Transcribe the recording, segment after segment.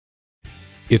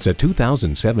It's a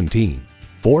 2017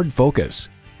 Ford Focus.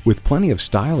 With plenty of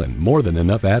style and more than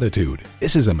enough attitude,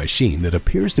 this is a machine that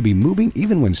appears to be moving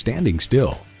even when standing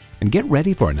still. And get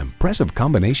ready for an impressive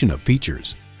combination of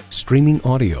features: streaming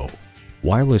audio,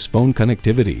 wireless phone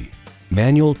connectivity,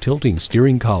 manual tilting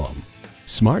steering column,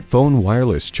 smartphone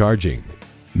wireless charging,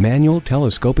 manual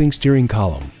telescoping steering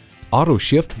column, auto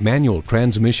shift manual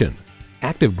transmission,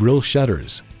 active grille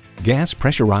shutters, gas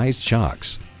pressurized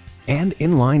shocks, and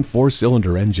inline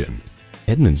 4-cylinder engine.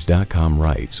 Edmunds.com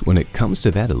writes, when it comes to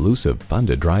that elusive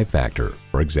fun-to-drive factor,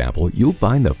 for example, you'll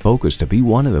find the Focus to be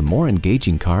one of the more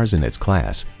engaging cars in its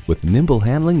class, with nimble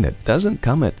handling that doesn't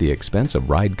come at the expense of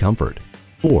ride comfort.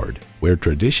 Ford, where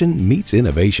tradition meets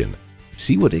innovation.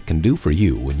 See what it can do for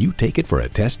you when you take it for a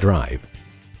test drive.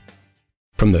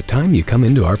 From the time you come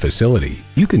into our facility,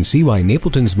 you can see why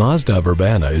Napleton's Mazda of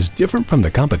Urbana is different from the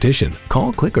competition.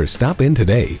 Call, click, or stop in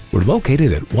today. We're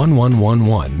located at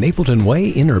 1111 Napleton Way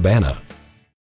in Urbana.